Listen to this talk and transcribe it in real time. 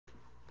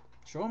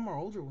Show them our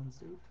older ones,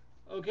 dude.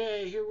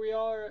 Okay, here we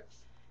are.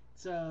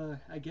 It's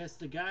I guess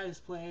the guys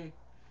play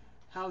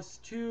House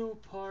 2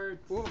 Part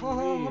 3.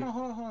 Hold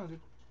on, dude.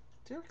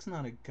 Derek's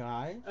not a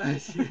guy.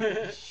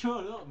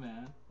 Shut up,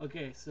 man.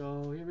 Okay,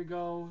 so here we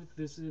go.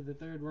 This is the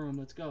third room.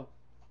 Let's go.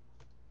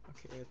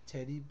 Okay, a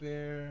teddy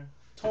bear.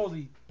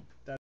 Totally.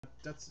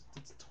 That's a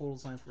total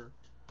sign for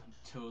I'm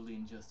totally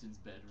in Justin's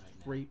bed right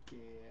now. rape.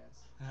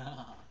 Yes.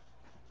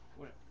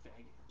 What a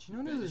faggot. Do you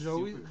notice Bed there's is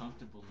always? super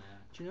comfortable, man.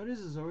 Do you notice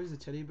there's always a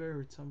teddy bear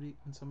when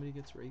somebody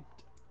gets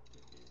raped?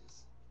 There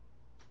is.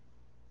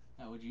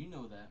 How would you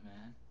know that,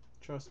 man?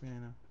 Trust me, I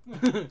know.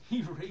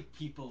 You rape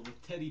people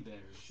with teddy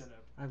bears. Shut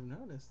up. I've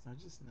noticed. I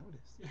just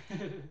noticed. Does that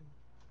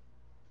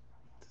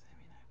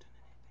mean I've done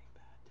anything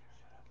bad,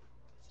 Derek?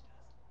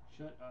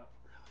 Shut up. Yes, he does. Shut up.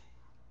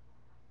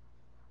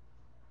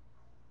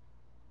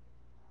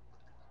 Really?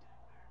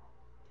 Click on the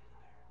teddy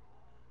bear.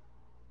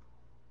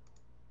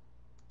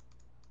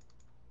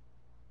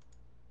 Teddy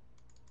bear.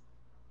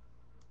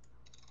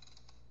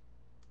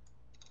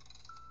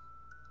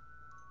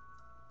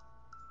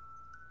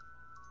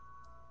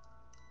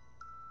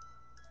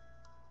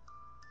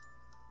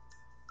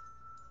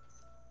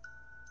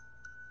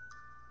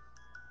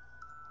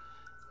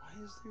 Why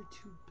is there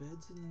 2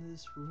 beds in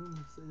this room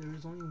if there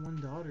was only one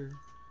daughter?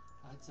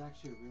 That's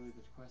actually a really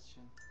good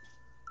question.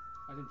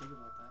 I didn't think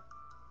about that.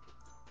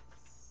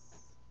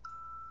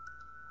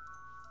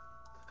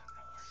 Click on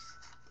the horse.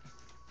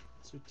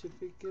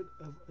 Certificate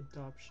of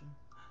adoption.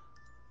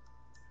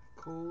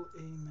 Cole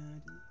A.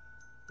 Maddie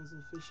was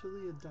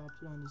officially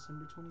adopted on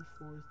December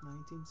 24th,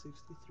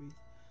 1963.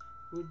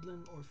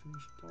 Woodland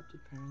Orphanage,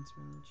 adopted parents,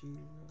 Miller G.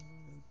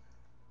 Road.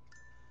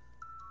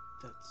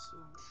 That's so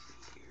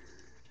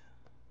weird.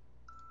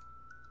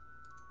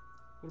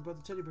 What about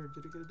the teddy bear?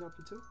 Did it get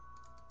adopted too?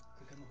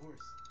 Click on the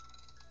horse.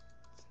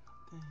 It's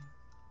nothing.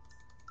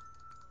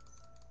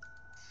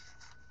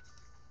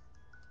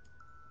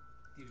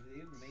 Dude, if they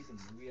ever made a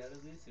movie out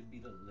of this, it'd be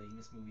the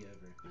lamest movie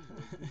ever. Click on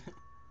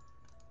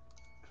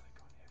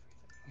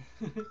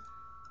everything.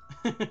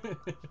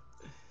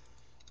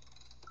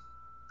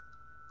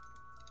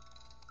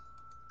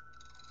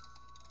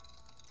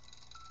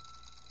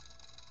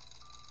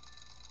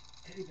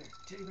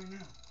 Teddy bear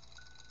now.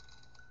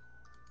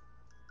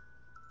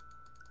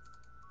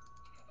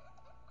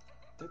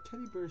 That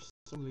teddy bear's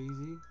so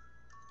lazy.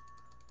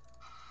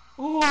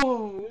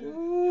 Oh!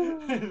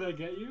 Did I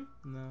get you?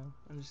 No,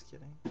 I'm just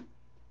kidding.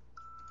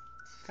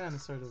 Kind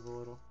of, sort of, a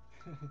little.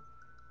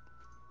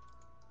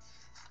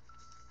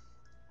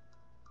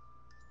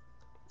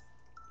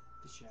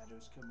 The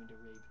shadow's coming to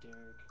rape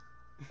Derek.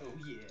 Oh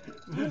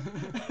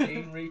yeah.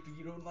 Ain't rape if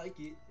you don't like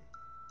it.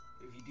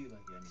 If you do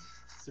like it, I mean.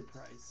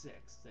 Surprise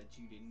sex that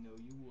you didn't know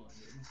you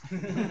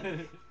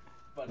wanted.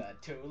 But I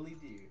totally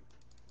do.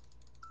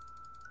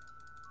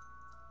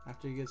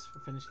 After he gets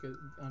finished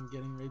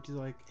getting raped, he's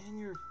like, "In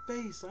your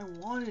face, I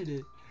wanted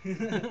it."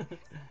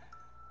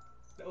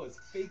 That was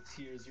fake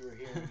tears you were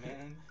hearing,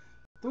 man.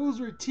 Those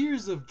were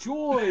tears of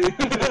joy.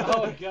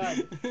 Oh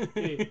god.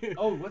 Hey.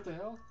 Oh, what the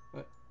hell?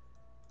 What?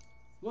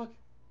 Look.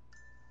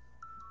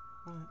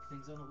 What?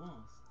 Things on the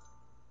walls.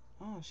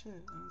 Oh shit! I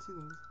didn't see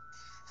those.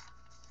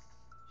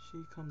 She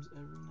comes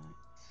every night.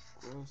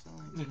 Gross. I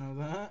don't need to know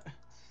that.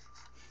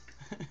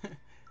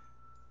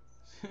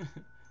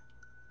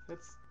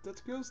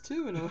 That's gross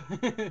too in a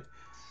way.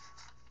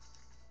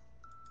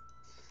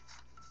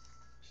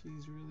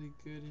 She's really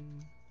good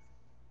in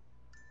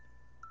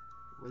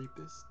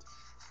rapist.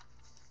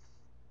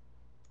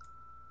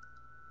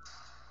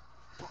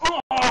 Oh,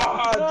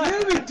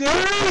 damn it,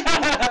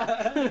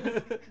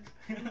 Derek!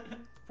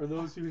 For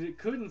those who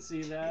couldn't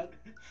see that,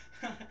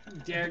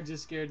 Derek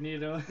just scared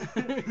Nito.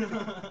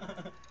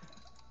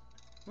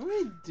 No,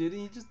 he didn't.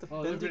 He just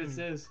Oh, defended look what it me.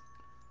 says.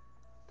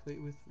 Play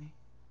with me.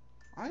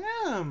 I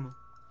am.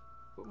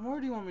 What more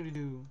do you want me to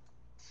do?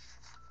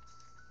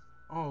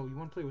 Oh, you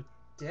want to play with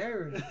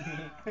Derek?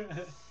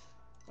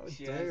 Oh,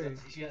 Derek.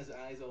 She has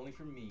eyes only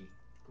for me.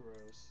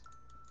 Gross.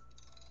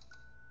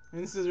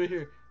 And this is right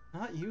here.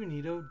 Not you,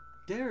 Nito.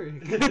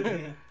 Derek.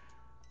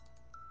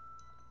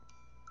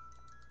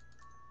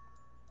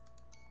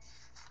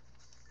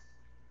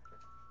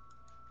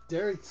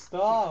 Derek,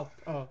 stop.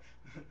 Oh.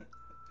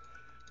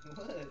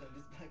 What? I'm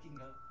just backing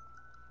up.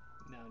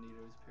 Now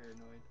Nito's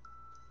paranoid.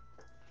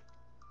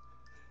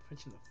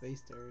 Punch in the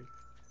face, Derek.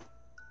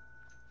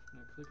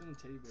 Now click on the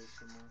teddy bear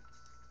some more.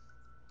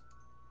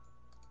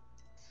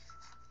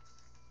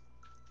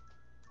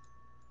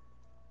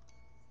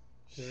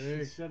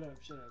 Derek. Shut up,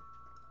 shut up.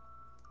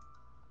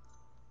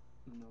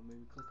 No,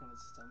 maybe click on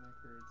its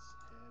stomach or its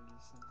head or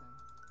something.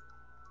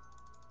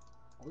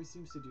 Always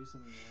seems to do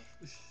something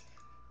else.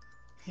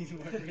 He's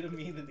more afraid of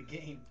me than the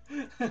game.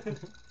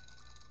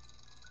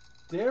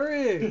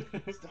 Derek!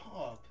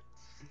 Stop.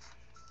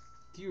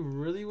 Do you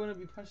really want to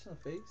be punched in the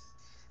face?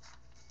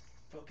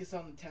 Focus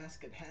on the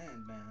task at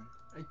hand, man.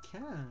 I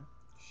can't.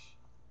 Shh.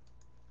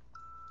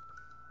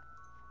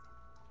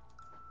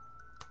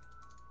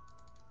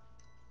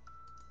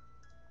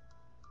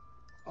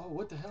 Oh,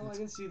 what the hell? I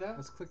didn't see that.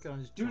 Let's click on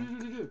his Dude, junk.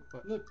 dude.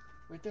 What? Look,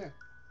 right there.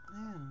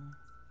 Man,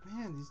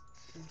 these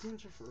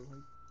games are for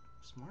like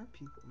smart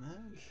people,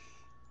 man.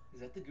 Is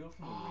that the girl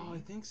from the Oh, I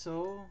Ring? think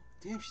so.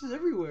 Damn, she's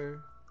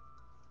everywhere.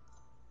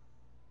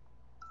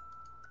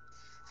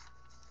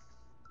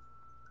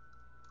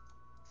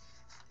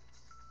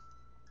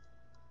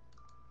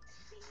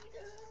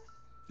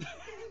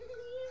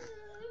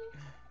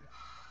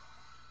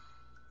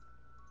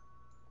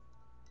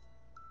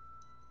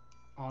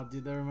 Oh,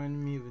 dude, that reminded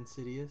me of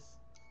Insidious.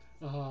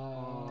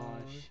 Oh,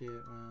 shit,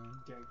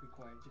 man. Derek, be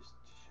quiet. Just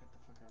shut the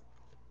fuck up.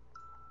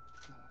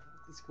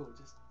 It's cool.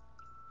 Just.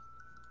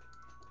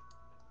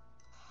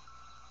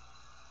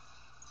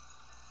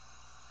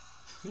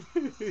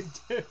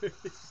 Derek.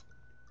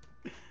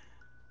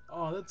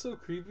 Oh, that's so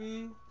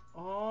creepy.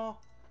 Oh,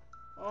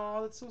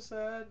 that's so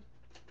sad.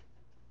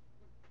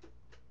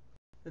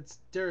 It's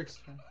Derek's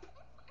turn.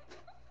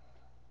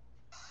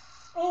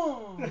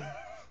 Oh!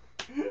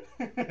 Dude,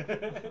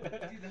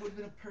 that would have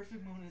been a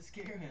perfect moment to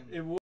scare him.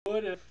 It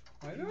would have.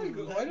 Why You do I would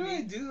go, let Why do me.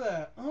 I do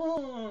that?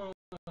 Oh!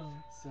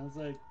 Sounds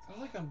like. Sounds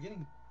like I'm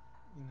getting,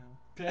 you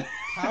know,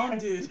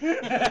 pounded.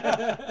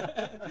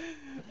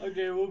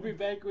 Okay, we'll be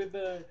back with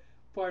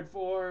part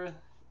 4,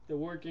 the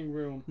working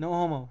room. No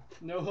homo.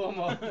 No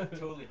homo.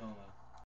 Totally homo.